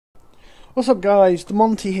What's up guys, the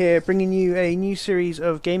Monty here, bringing you a new series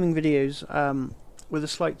of gaming videos with a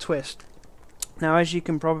slight twist. Now as you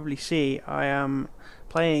can probably see, I am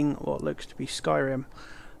playing what looks to be Skyrim,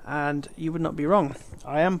 and you would not be wrong,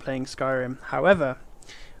 I am playing Skyrim. However,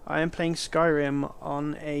 I am playing Skyrim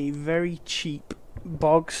on a very cheap,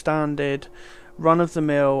 bog standard,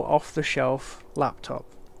 run-of-the-mill, off-the-shelf laptop.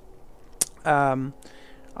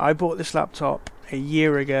 I bought this laptop a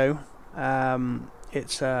year ago.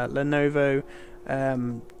 It's a Lenovo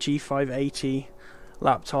G580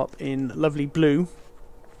 laptop in lovely blue.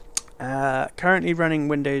 Currently running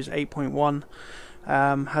Windows 8.1.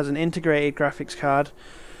 Has an integrated graphics card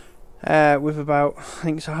with about, I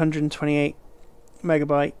think it's 128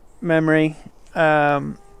 megabyte memory,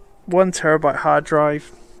 1 terabyte hard drive.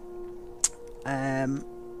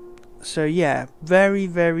 So yeah,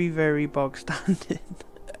 very bog standard.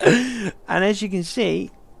 And as you can see,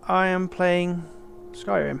 I am playing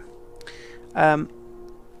Skyrim.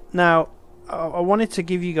 Now I wanted to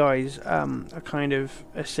give you guys a kind of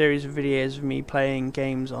a series of videos of me playing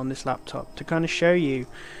games on this laptop to kind of show you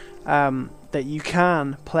that you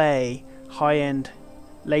can play high-end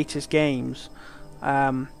latest games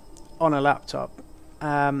on a laptop.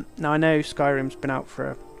 Now I know Skyrim's been out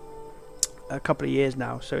for a couple of years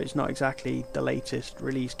now, so it's not exactly the latest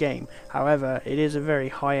release game. However, it is a very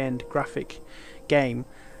high-end graphic game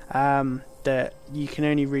that you can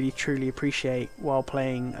only really truly appreciate while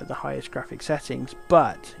playing at the highest graphic settings,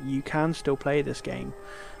 but you can still play this game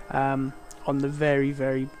on the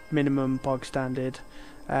very minimum bog standard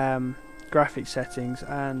graphic settings.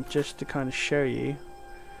 And just to kind of show you,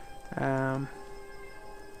 actually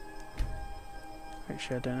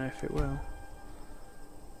I don't know if it will.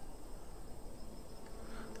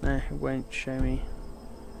 No, it won't show me.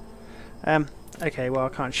 Okay, well I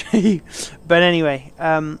can't show you. But anyway,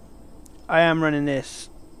 I am running this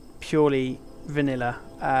purely vanilla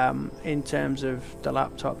in terms of the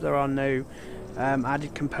laptop. There are no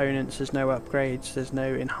added components, there's no upgrades, there's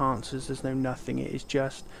no enhancers, there's no nothing. It is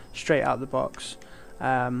just straight out the box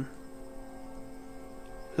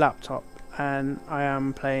laptop, and I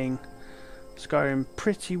am playing Skyrim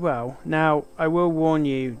pretty well. Now I will warn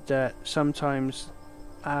you that sometimes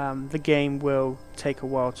the game will take a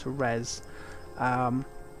while to res,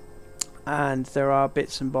 and there are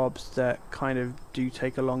bits and bobs that kind of do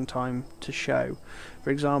take a long time to show.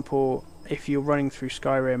 For example, if you're running through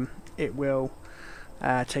Skyrim, it will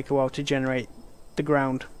take a while to generate the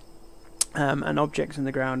ground and objects in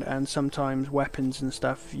the ground, and sometimes weapons and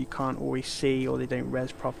stuff you can't always see, or they don't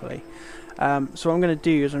res properly. So what I'm going to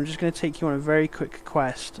do is I'm just going to take you on a very quick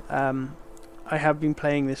quest. I have been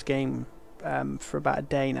playing this game for about a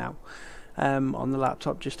day now on the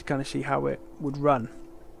laptop, just to kind of see how it would run.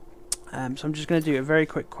 So I'm just going to do a very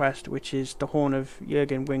quick quest, which is the Horn of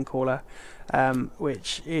Jürgen Windcaller,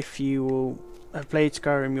 which if you will have played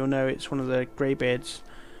Skyrim, you'll know it's one of the Greybeard's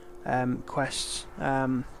quests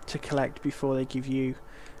to collect before they give you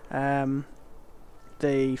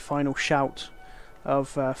the final shout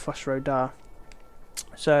of Fosrodar.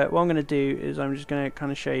 So what I'm going to do is I'm just going to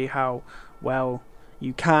kind of show you how well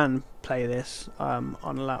you can play this on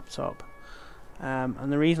a laptop.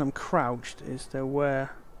 And the reason I'm crouched is there were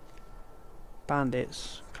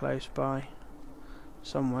bandits close by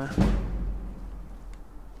somewhere.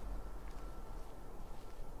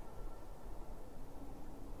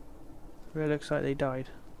 It looks like they died.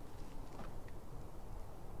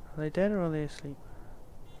 Are they dead or are they asleep?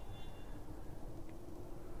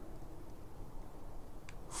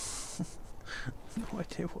 No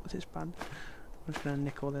idea what this band. I'm just gonna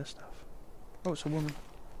nick all their stuff. Oh, it's a woman.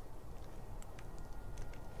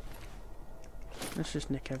 Let's just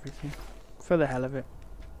nick everything for the hell of it.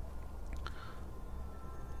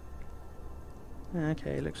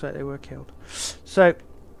 Okay, looks like they were killed. So,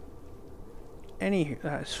 anywho,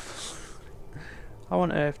 that's. How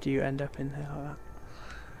on earth do you end up in there like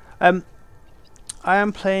that? I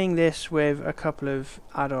am playing this with a couple of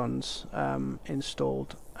add-ons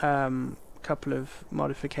installed, couple of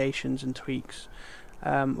modifications and tweaks.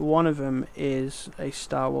 One of them is a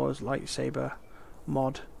Star Wars lightsaber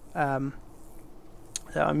mod that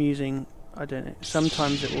I'm using. I don't know,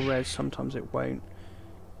 sometimes it will res, sometimes it won't.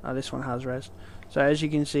 This one has res. So as you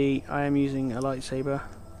can see, I am using a lightsaber.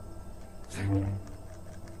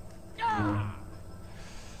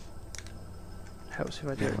 Helps if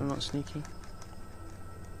I do it when I'm not sneaky.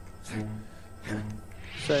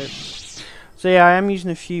 So yeah, I am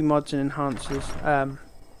using a few mods and enhancers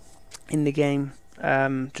in the game.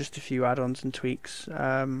 Just a few add-ons and tweaks.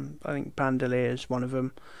 I think Bandolier is one of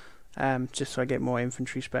them, just so I get more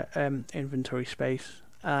inventory space.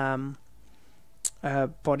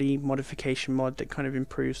 body modification mod that kind of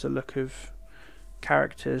improves the look of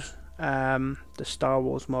characters. The Star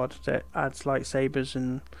Wars mod that adds lightsabers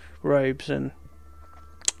and robes and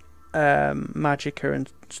magicka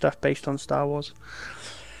and stuff based on Star Wars.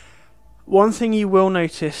 One thing you will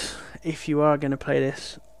notice if you are going to play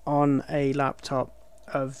this on a laptop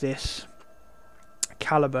of this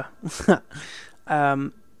caliber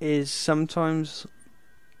is sometimes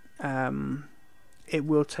it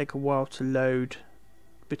will take a while to load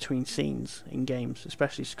between scenes in games,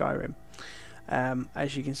 especially Skyrim.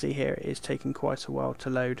 As you can see here, it is taking quite a while to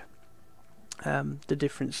load the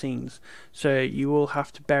different scenes, so you will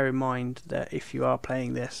have to bear in mind that if you are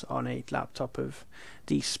playing this on a laptop of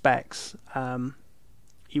these specs,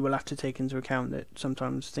 you will have to take into account that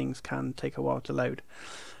sometimes things can take a while to load.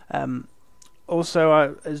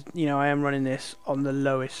 Also, as you know, I am running this on the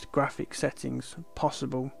lowest graphic settings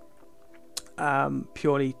possible,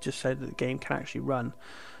 purely just so that the game can actually run.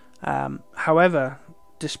 However,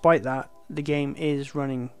 despite that, the game is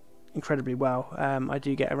running incredibly well. I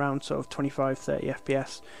do get around sort of 25-30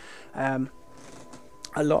 FPS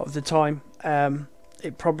a lot of the time.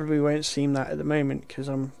 It probably won't seem that at the moment because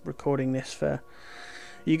I'm recording this for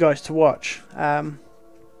you guys to watch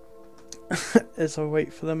as I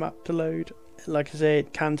wait for the map to load. Like I say,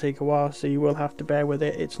 it can take a while, so you will have to bear with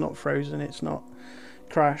it. It's not frozen, it's not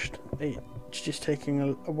crashed, it's just taking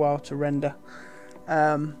a while to render.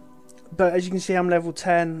 But as you can see, I'm level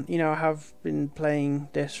 10. You know, I have been playing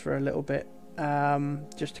this for a little bit,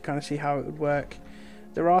 just to kind of see how it would work.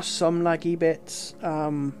 There are some laggy bits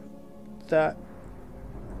that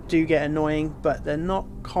do get annoying, but they're not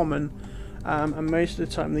common, and most of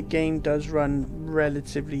the time the game does run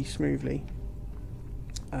relatively smoothly.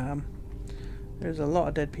 There's a lot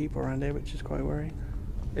of dead people around here, which is quite worrying.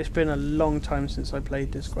 It's been a long time since I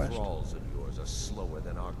played this quest. Thralls of yours are slower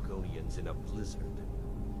than Argonians in a blizzard.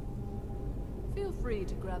 Feel free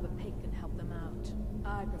to grab a pick and help them out.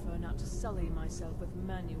 I prefer not to sully myself with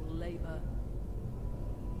manual labor.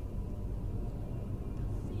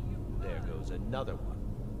 There goes another one.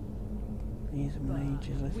 These are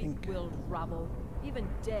mages, I think. Weak-willed rabble. Even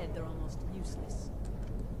dead, they're almost useless.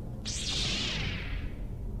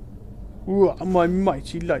 Ooh, my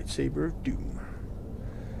mighty lightsaber of doom.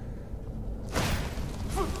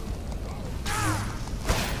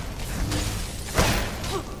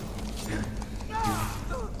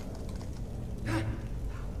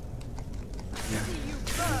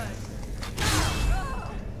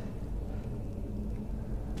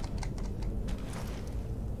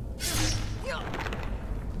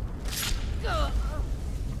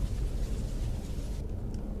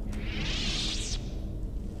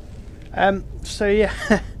 So yeah,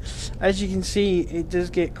 as you can see, it does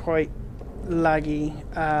get quite laggy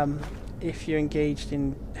if you're engaged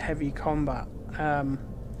in heavy combat.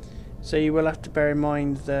 So you will have to bear in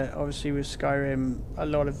mind that obviously with Skyrim, a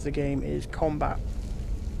lot of the game is combat.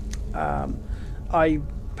 I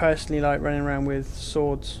personally like running around with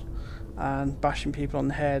swords and bashing people on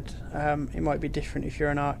the head. It might be different if you're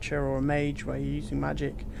an archer or a mage where you're using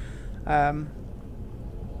magic. I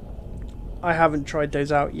haven't tried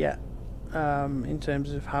those out yet. In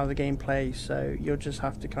terms of how the game plays, so you'll just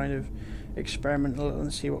have to kind of experiment a little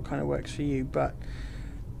and see what kind of works for you. But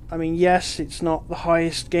I mean, yes, it's not the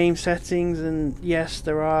highest game settings, and yes,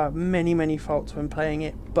 there are many faults when playing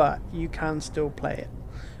it, but you can still play it,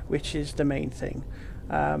 which is the main thing.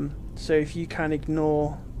 So if you can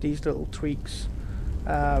ignore these little tweaks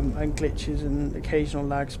and glitches and occasional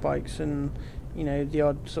lag spikes and, you know, the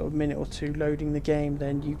odd sort of minute or two loading the game,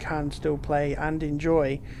 then you can still play and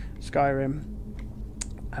enjoy Skyrim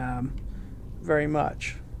very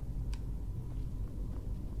much.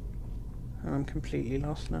 And I'm completely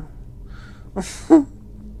lost now.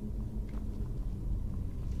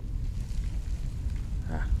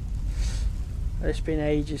 It's been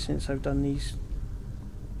ages since I've done these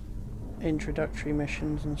introductory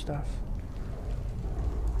missions and stuff.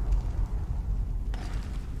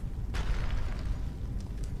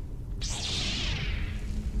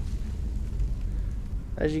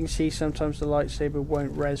 As you can see, sometimes the lightsaber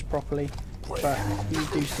won't res properly, but you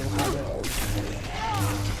do still have it.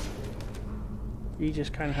 You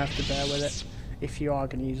just kind of have to bear with it. If you are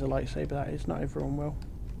going to use a lightsaber, that is. Not everyone will.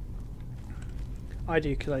 I do,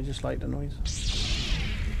 because I just like the noise.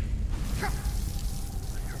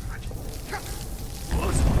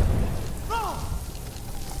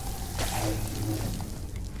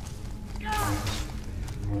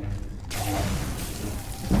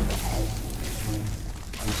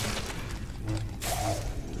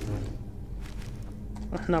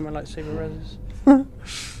 Now my lightsaber reses.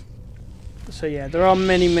 So yeah, there are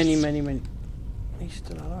many He's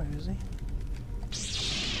still alive, is he?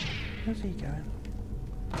 Where's he going?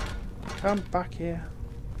 Come back here.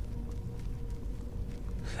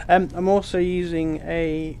 I'm also using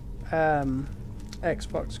a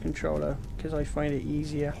Xbox controller because I find it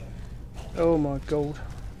easier. Oh my god.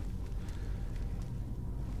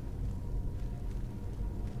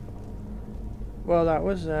 Well, that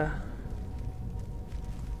was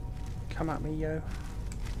come at me, yo.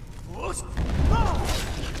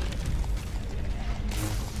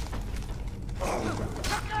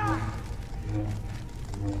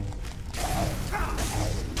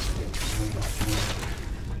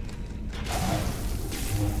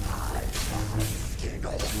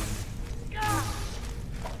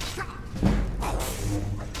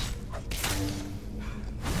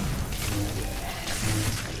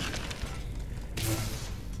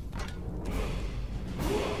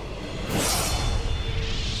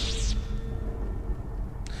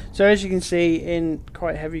 So as you can see, in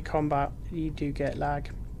quite heavy combat you do get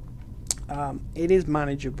lag. It is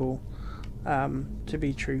manageable, to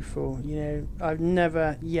be truthful. You know, I've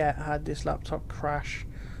never yet had this laptop crash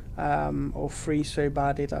or freeze so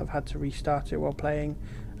badly that I've had to restart it while playing.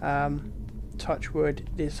 Touch wood,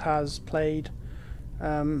 this has played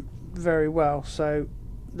very well. So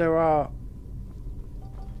there are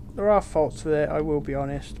faults with it, I will be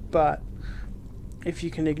honest, but if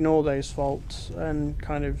you can ignore those faults and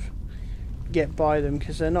kind of get by them,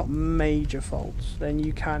 because they're not major faults, then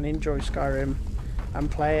you can enjoy Skyrim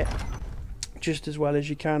and play it just as well as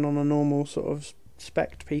you can on a normal sort of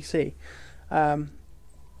spec'd PC.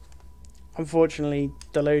 Unfortunately,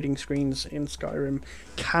 the loading screens in Skyrim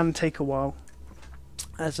can take a while,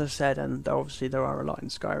 as I've said, and obviously there are a lot in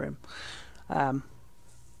Skyrim.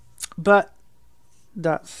 But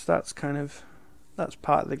that's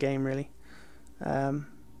part of the game, really.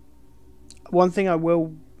 One thing I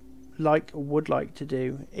would like to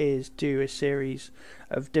do is do a series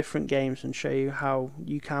of different games and show you how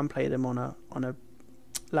you can play them on a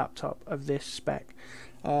laptop of this spec.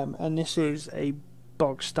 And this is a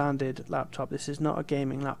bog standard laptop. This is not a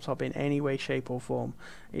gaming laptop in any way, shape or form.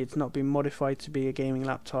 It's not been modified to be a gaming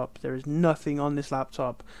laptop. There is nothing on this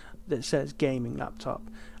laptop that says gaming laptop.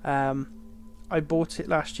 I bought it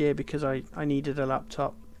last year because I needed a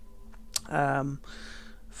laptop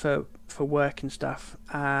for work and stuff,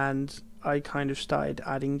 and I kind of started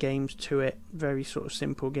adding games to it, very sort of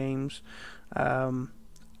simple games, and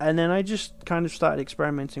then I just kind of started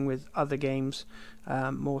experimenting with other games,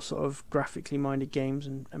 more sort of graphically minded games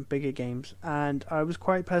and bigger games, and I was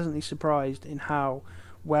quite pleasantly surprised in how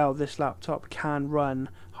well this laptop can run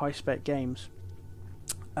high spec games.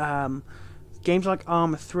 Games like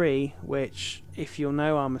Arma 3, which, if you'll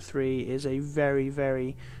know, Arma 3 is a very,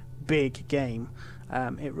 very big game.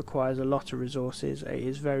 It requires a lot of resources. It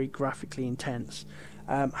is very graphically intense.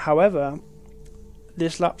 However,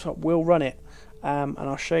 this laptop will run it, and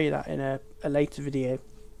I'll show you that in a later video.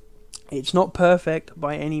 It's not perfect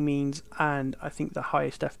by any means, and I think the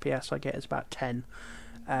highest FPS I get is about 10,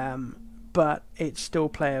 but it's still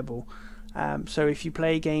playable. So if you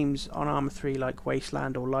play games on Arma 3 like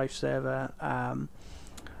Wasteland or Life Server,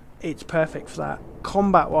 it's perfect for that.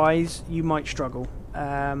 Combat wise, you might struggle.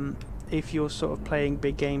 If you're sort of playing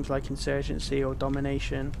big games like Insurgency or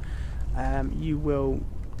Domination, you will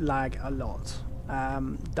lag a lot.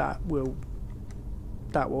 That will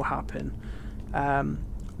happen.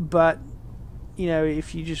 But you know,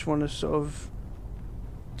 if you just want to sort of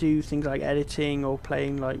do things like editing or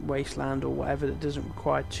playing like Wasteland or whatever that doesn't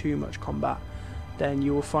require too much combat, then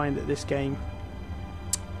you will find that this game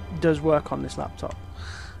does work on this laptop.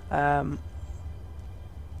 I'm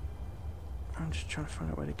just trying to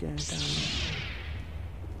find out where to go down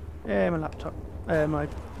there. Yeah, my laptop. My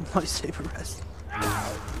lightsaber rest.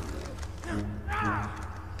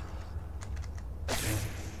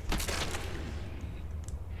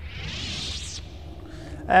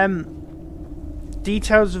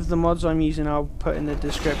 Details of the mods I'm using I'll put in the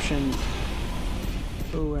description.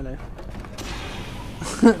 Oh, hello.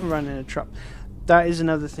 Running a trap. That is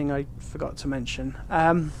another thing I forgot to mention.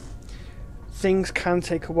 Things can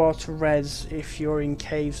take a while to res if you're in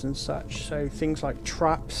caves and such, so things like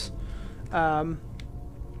traps and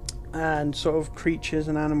sort of creatures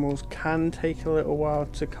and animals can take a little while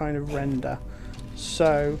to kind of render,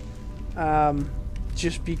 so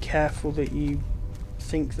just be careful that you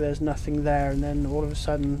think there's nothing there and then all of a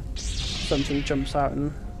sudden something jumps out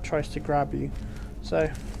and tries to grab you. So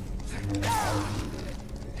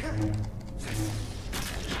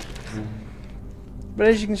but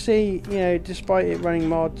as you can see, you know, despite it running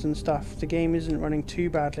mods and stuff, the game isn't running too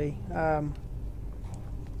badly.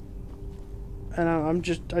 and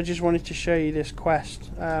I just wanted to show you this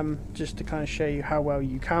quest, just to kind of show you how well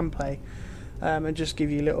you can play, and just give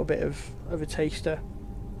you a little bit of a taster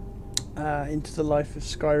into the life of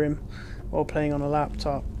Skyrim while playing on a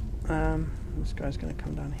laptop. This guy's going to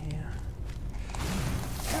come down here.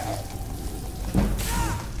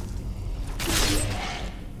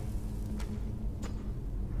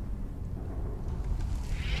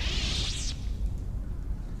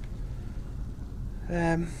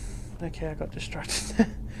 Okay, I got distracted.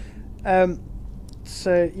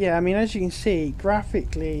 So yeah, I mean, as you can see,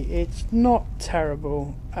 graphically it's not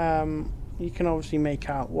terrible. You can obviously make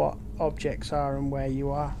out what objects are and where you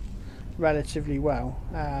are relatively well.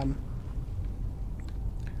 I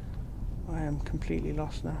am completely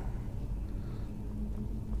lost now.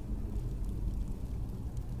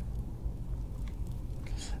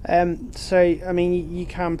 So I mean, you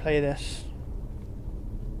can play this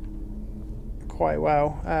quite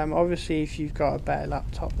well. Obviously, if you've got a better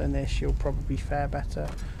laptop than this, you'll probably fare better,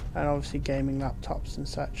 and obviously gaming laptops and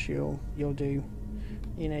such, you'll do,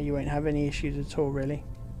 you know, you won't have any issues at all really.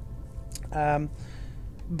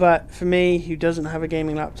 But for me, who doesn't have a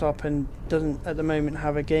gaming laptop and doesn't at the moment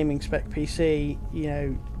have a gaming spec PC, you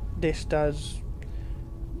know, this does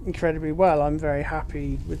incredibly well. I'm very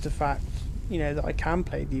happy with the fact, you know, that I can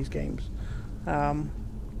play these games.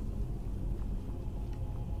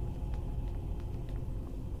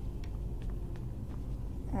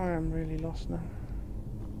 I am really lost now.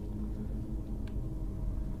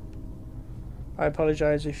 I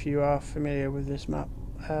apologise if you are familiar with this map.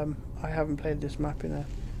 I haven't played this map in a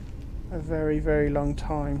very, very long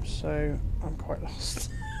time, so I'm quite lost.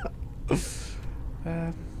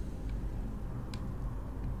 Current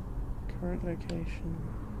location.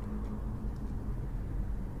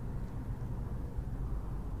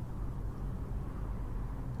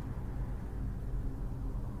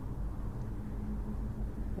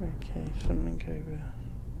 Okay, something over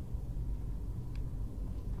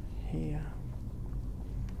here.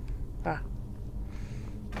 Ah.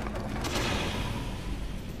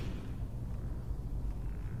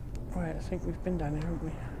 Right, I think we've been down here, haven't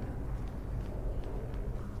we?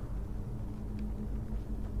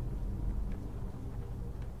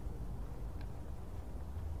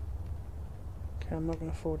 Okay, I'm not going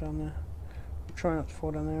to fall down there. I'll try not to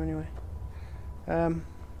fall down there anyway.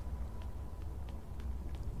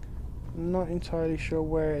 I'm not entirely sure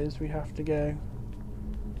where it is we have to go.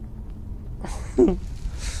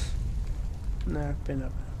 No, I've been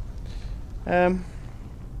up there.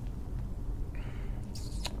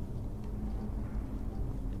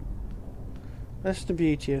 That's the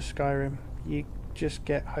beauty of Skyrim. You just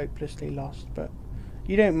get hopelessly lost, but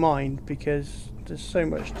you don't mind because there's so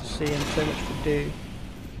much to see and so much to do.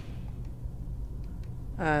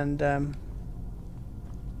 And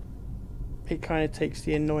it kind of takes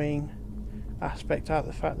the annoying aspect out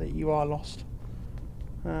of the fact that you are lost.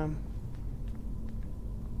 Alright,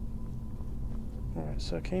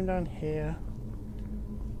 so I came down here,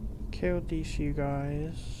 killed these few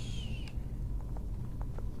guys,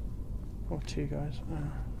 or two guys.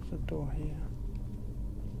 There's a door here.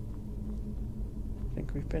 I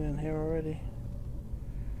think we've been in here already.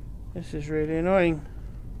 This is really annoying.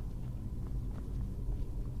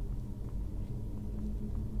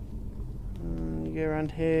 You go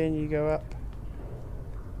around here and you go up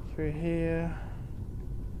through here.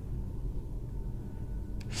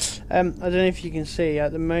 I don't know if you can see,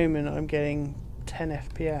 at the moment I'm getting 10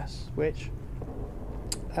 FPS, which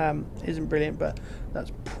isn't brilliant, but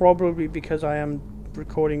that's probably because I am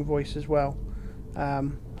recording voice as well. There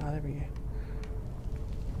we go.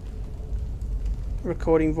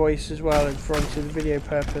 Recording voice as well for obviously the video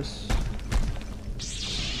purpose.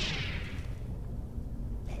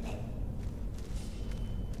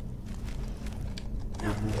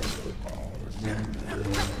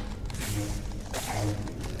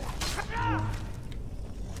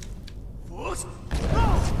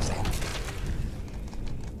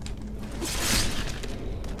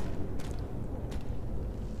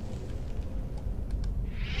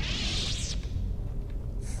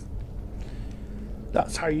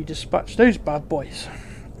 That's how you dispatch those bad boys.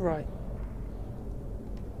 Right.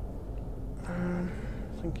 I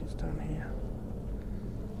think it's down here.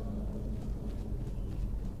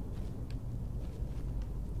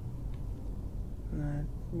 No,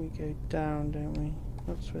 we go down, don't we?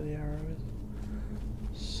 That's where the arrow is.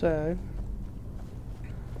 So,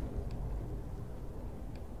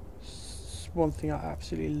 one thing I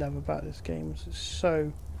absolutely love about this game is it's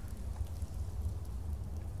so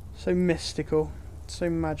mystical, so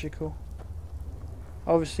magical.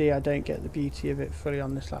 Obviously I don't get the beauty of it fully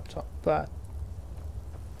on this laptop, but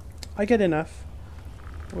I get enough.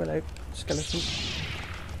 Hello, skeleton.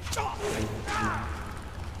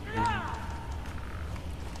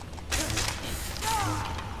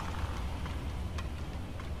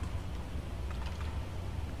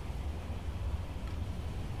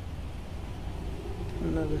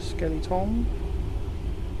 Another skeleton.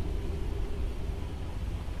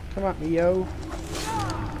 Come at me, yo.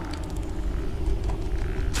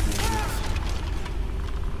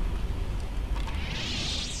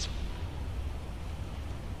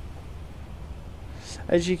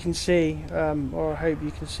 As you can see, or I hope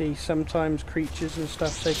you can see, sometimes creatures and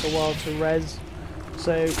stuff take a while to res.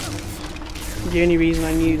 So the only reason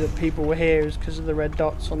I knew that people were here is because of the red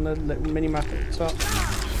dots on the little mini-map at the top,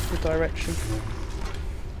 the direction.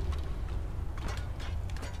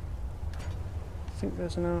 I think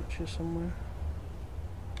there's an archer somewhere.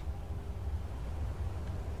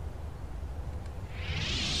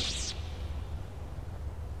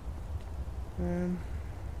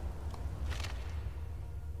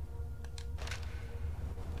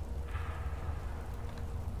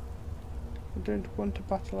 I don't want a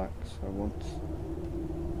battle axe, I want...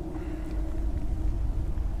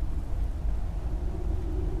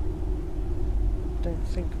 don't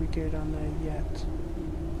think we go down there yet.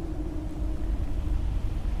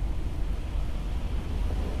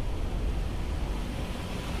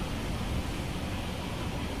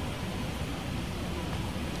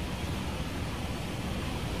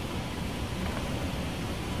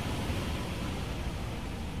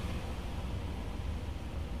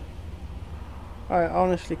 I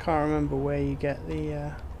honestly can't remember where you get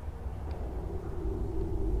the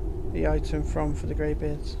item from for the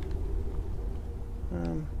greybeards.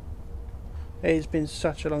 It's been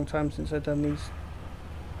such a long time since I've done these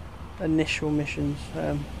initial missions.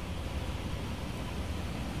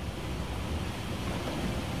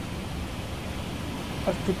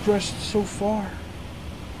 I've progressed so far.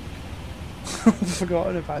 I've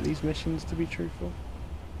forgotten about these missions, to be truthful.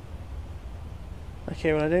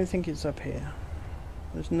 Okay, well I don't think it's up here.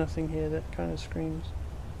 There's nothing here that kind of screams.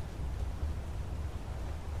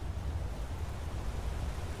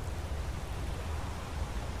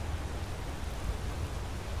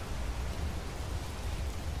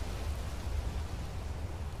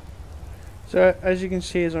 So as you can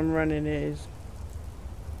see as I'm running, it is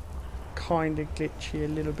kind of glitchy, a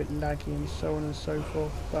little bit laggy and so on and so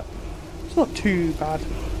forth, but it's not too bad.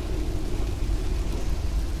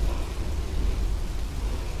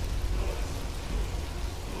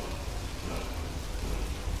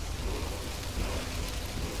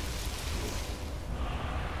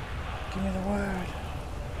 Give me the word.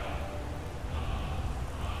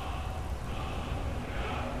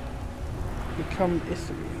 Become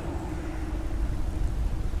ethereal.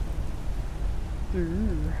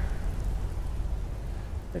 Ooh.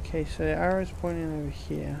 Okay, so the arrow's pointing over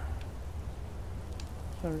here.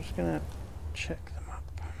 So I'm just gonna check them up.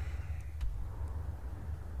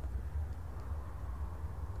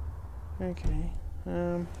 Okay.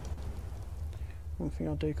 One thing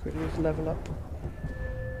I'll do quickly is level up.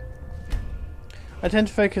 I tend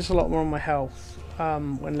to focus a lot more on my health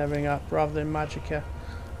when leveling up rather than magicka,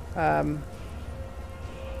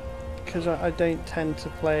 because I don't tend to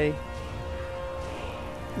play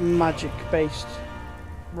magic based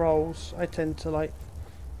roles. I tend to like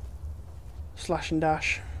slash and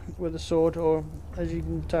dash with a sword, or as you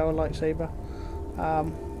can tell, a lightsaber.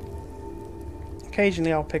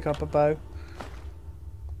 Occasionally I'll pick up a bow.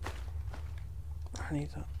 I need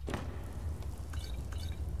that.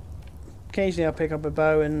 Occasionally I'll pick up a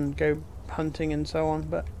bow and go hunting and so on,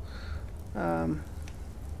 but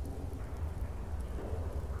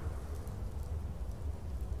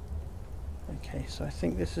okay, so I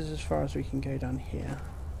think this is as far as we can go down here.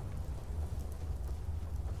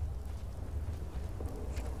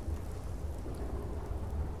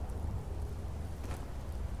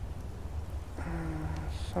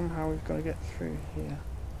 Somehow we've got to get through here,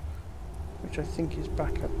 which I think is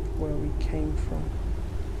back up where we came from.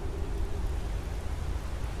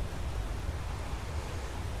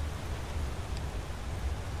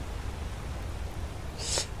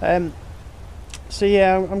 So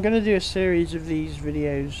yeah, I'm going to do a series of these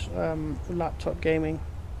videos, laptop gaming,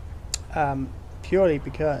 purely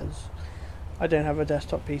because I don't have a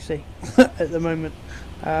desktop PC at the moment.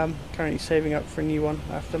 Currently saving up for a new one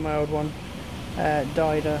after my old one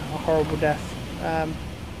died a horrible death.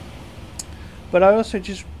 But I also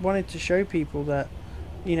just wanted to show people that,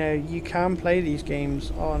 you know, you can play these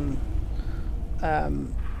games on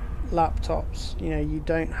laptops. You know, you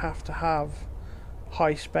don't have to have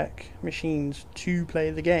high spec machines to play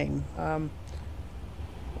the game.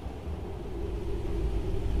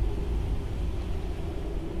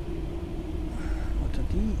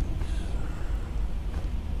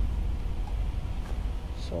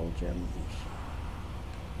 soul gems.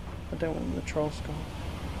 I don't want the troll skull.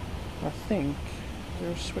 I think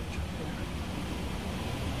there's a switch up here.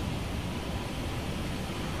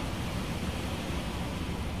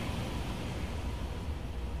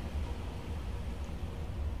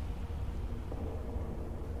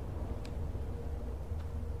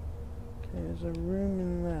 Okay, there's a room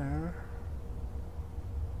in there.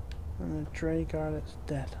 And a Dragar that's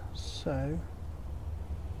dead. So...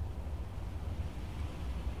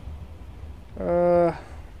 oh,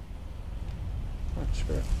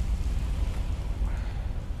 screw it.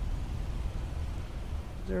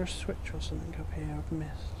 Is there a switch or something up here I've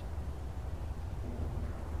missed?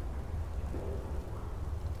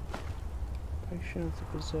 Potion of the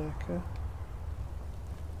Berserker.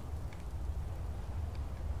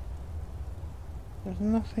 There's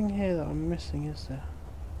nothing here that I'm missing, is there?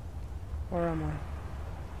 Where am I?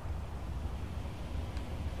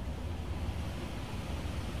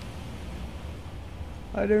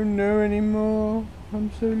 I don't know anymore.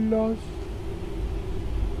 I'm so lost.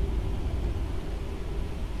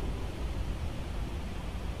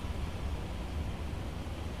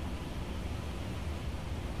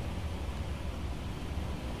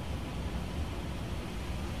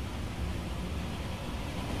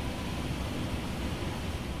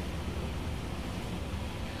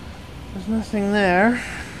 There's nothing there.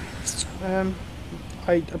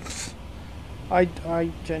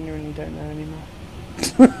 I genuinely don't know anymore.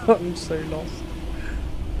 I'm so lost.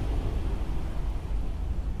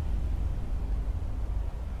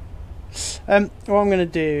 What I'm going to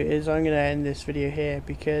do is I'm going to end this video here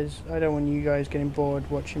because I don't want you guys getting bored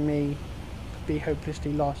watching me be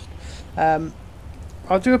hopelessly lost.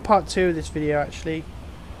 I'll do a part 2 of this video actually,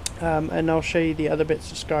 and I'll show you the other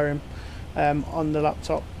bits of Skyrim on the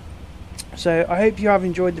laptop. So I hope you have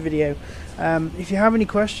enjoyed the video. If you have any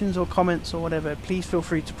questions or comments or whatever, please feel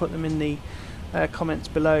free to put them in the comments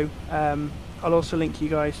below. I'll also link you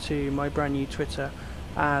guys to my brand new Twitter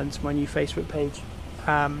and my new Facebook page,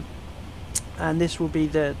 and this will be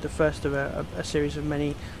the first of a series of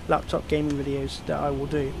many laptop gaming videos that I will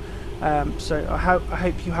do. So I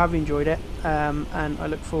hope you have enjoyed it, and I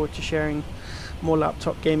look forward to sharing more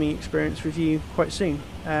laptop gaming experience with you quite soon.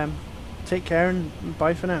 Take care and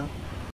bye for now.